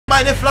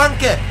Meine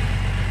Flanke!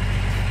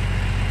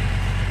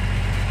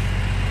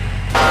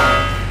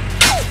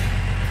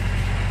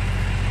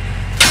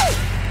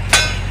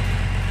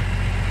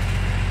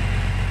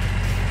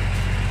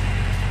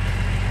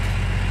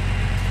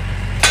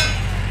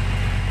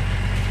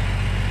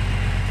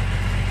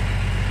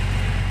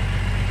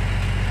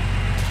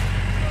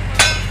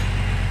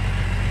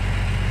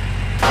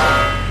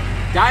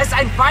 Da ist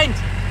ein Feind!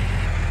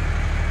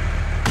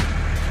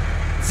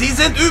 Sie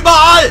sind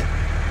überall!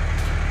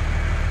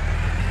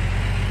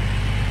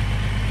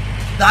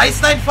 Da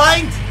ist ein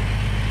Feind!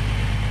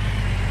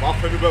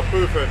 Waffen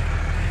überprüfen.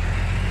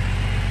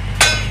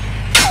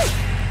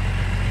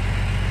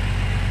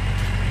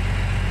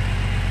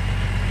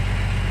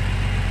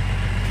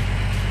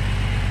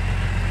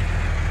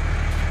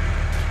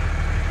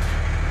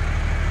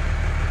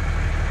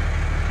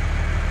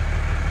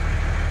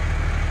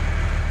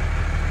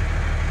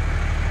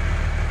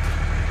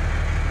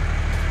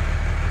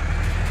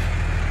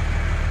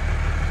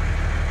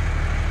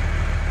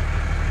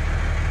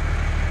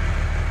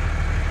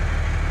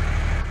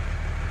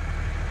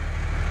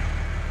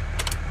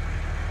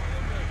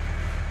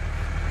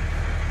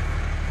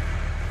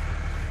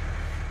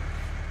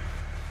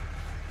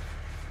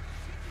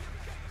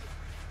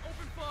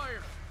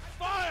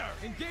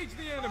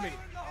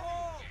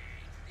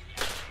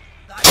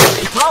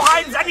 Ich brauche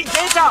einen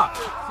Sanitäter!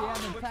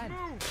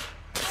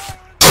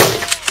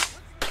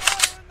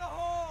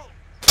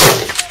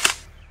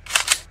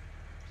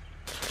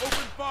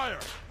 Open fire!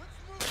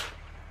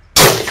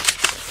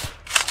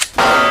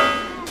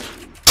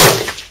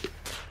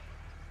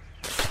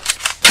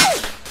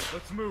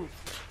 Let's move.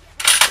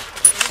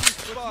 Enemy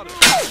spotted.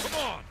 Come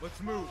on,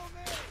 let's move.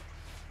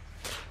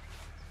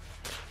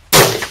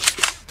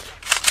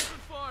 Open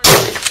fire!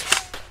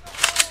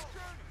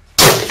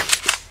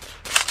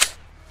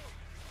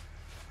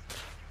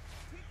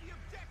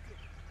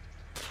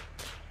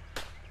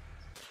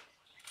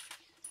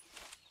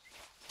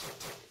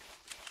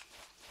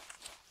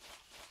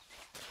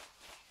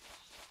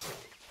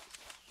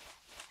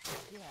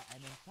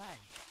 Einen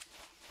Feind.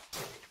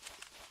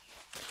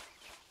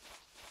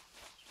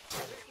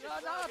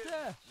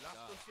 Granate!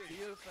 Lasst uns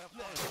Ziel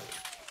verfolgen.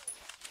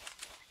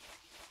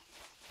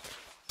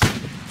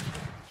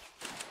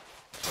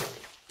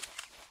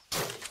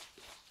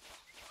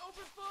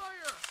 Open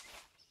fire!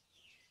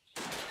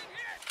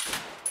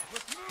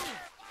 Let's move!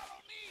 Follow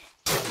me!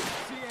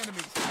 See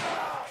enemies!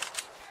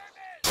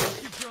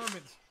 See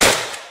Germans!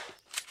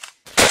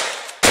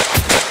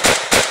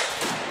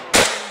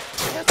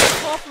 Er ist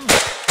getroffen!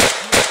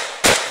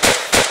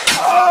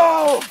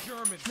 Oh!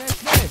 Germans! Schnell,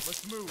 schnell!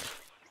 Let's move!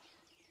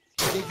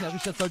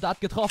 Gegnerischer Soldat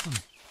getroffen!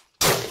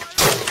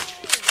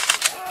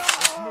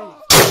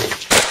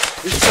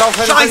 Ich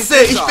brauche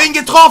Scheiße, ich bin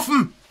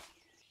getroffen!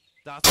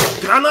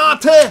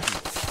 Granate!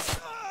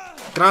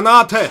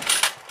 Granate!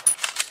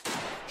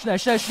 Schnell,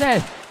 schnell,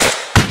 schnell!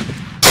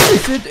 Sie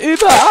sind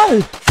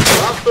überall!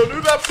 Waffen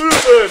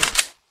überprüfen!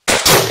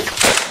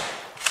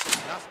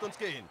 Lasst uns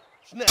gehen!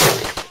 Schnell!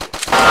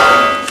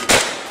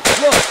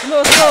 Los,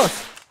 los, los!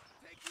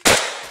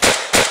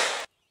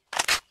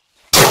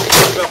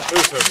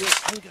 Überprüfen!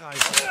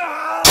 Angreifen!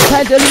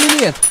 Feind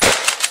eliminiert!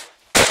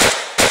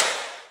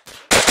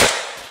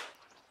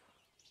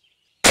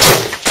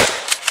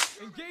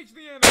 Engage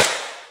the enemy!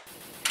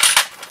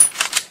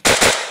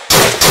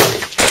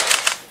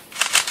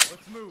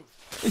 Let's move!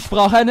 Ich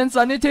brauche einen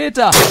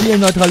Sanitäter! Ziel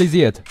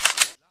neutralisiert!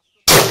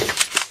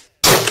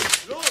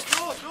 Los,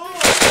 los, los!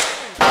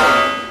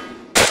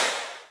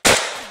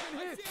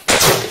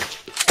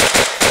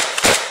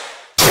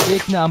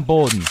 Gegner am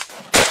Boden!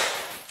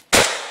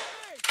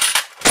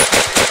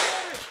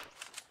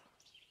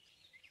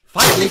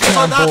 Feindliche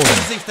Gegner am Soldaten Boden.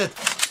 gesichtet!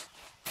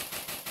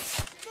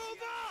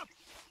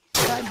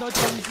 Feind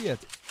neutralisiert!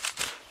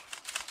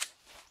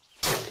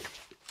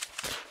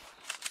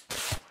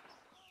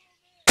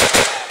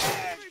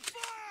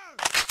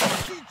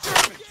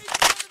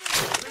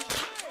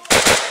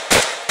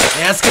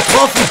 Er ist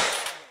getroffen!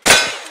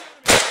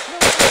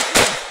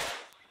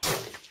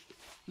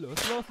 Los,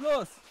 los,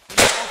 los!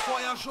 Auf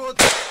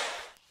Feuerschutz!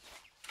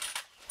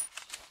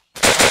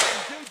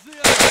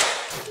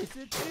 Sie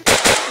sind überall!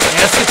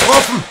 Er ist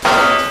getroffen!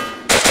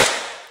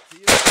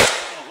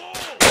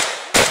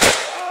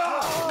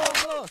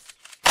 Los, los!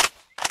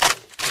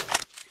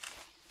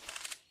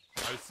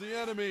 I see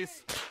enemies!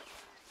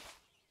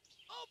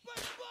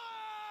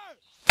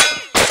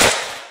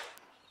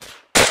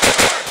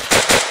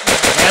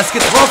 Er ist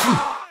getroffen!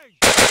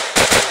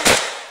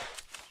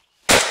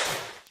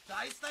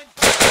 Da ist ein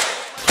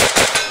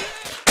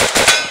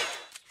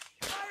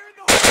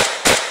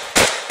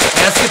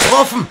Er ist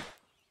getroffen!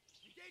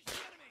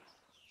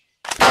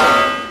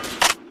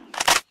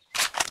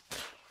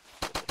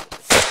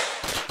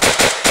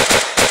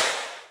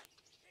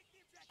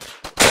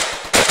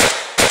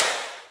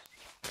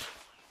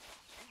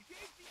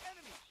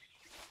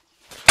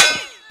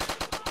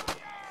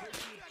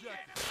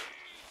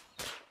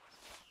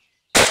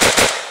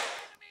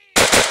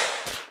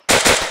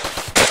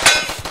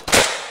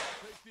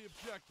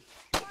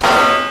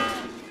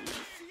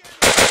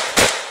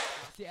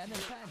 see einen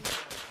Feind.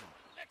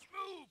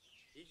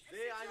 Ich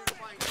sehe einen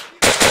Feind.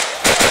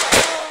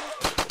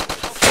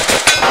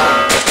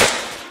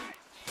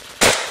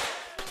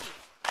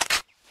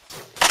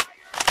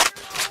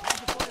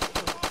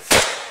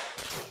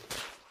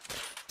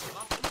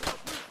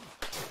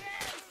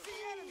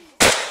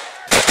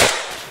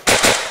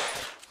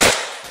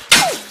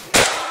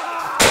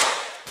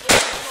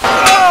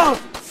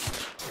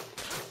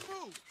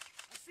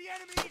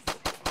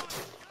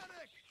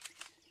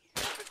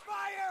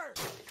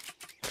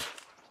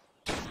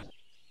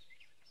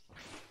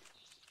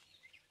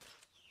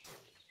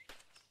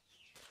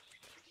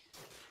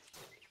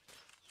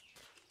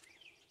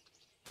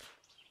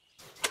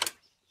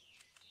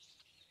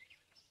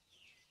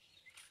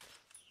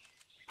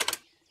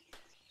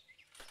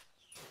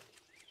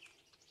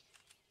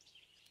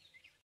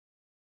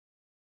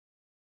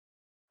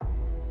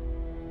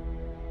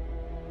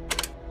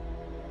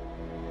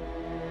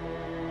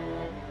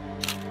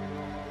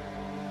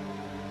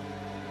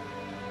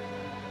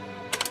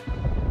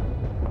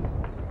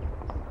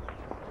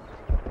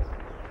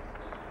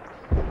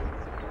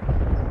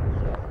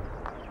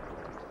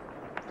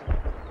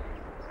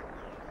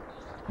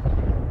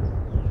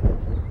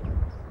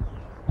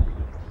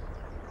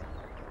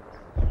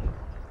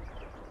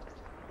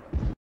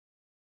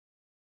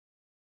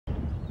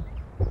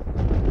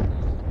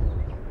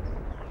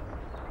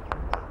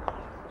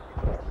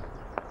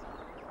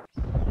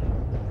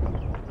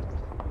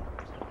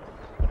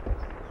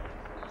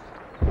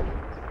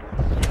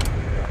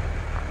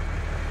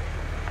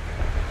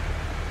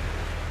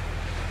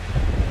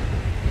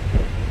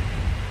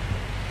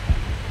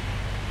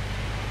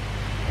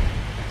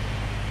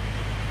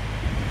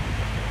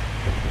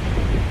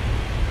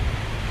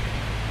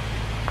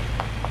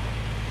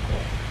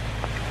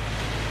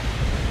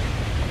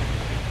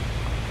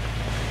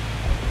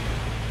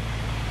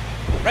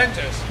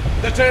 Rangers,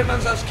 the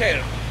Germans are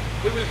scared.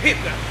 We will hit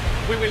them.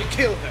 We will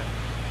kill them.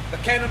 The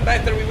cannon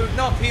battery will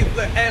not hit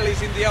the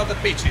alleys in the other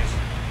beaches.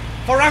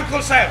 For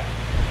Uncle Sam!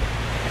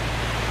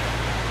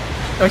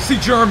 I see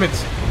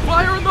Germans!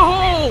 Fire in the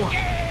hole!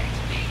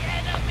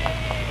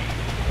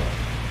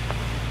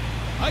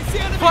 I see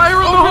enemy! Fire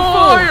in the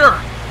hole! Fire!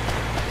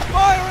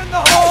 Fire in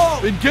the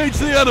hole! Engage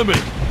the enemy!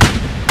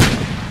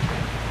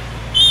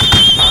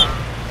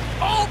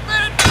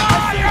 Open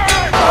fire!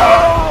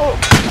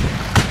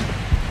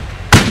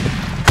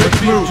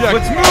 Let's move!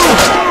 Let's move!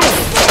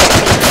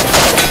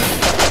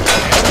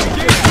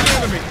 Engage the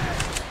enemy!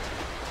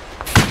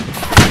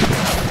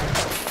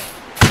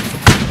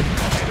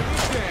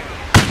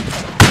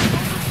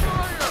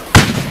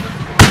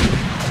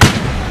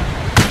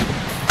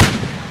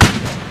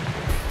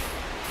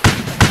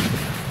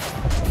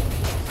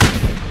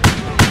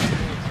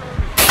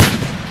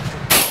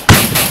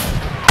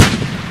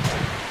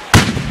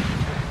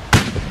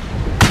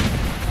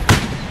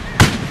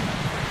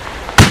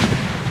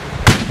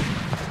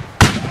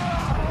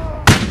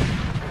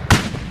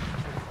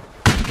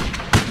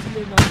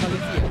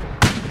 Normalisiert.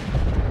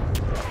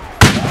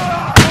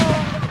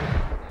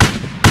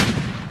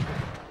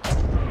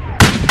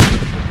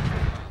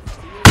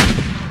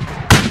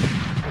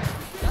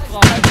 Ich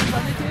brauche einen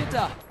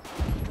Sanitäter.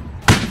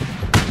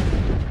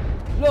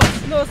 Los,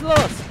 los,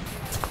 los!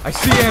 I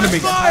see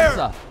enemies!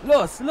 Panzer!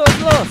 Los, los,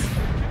 los!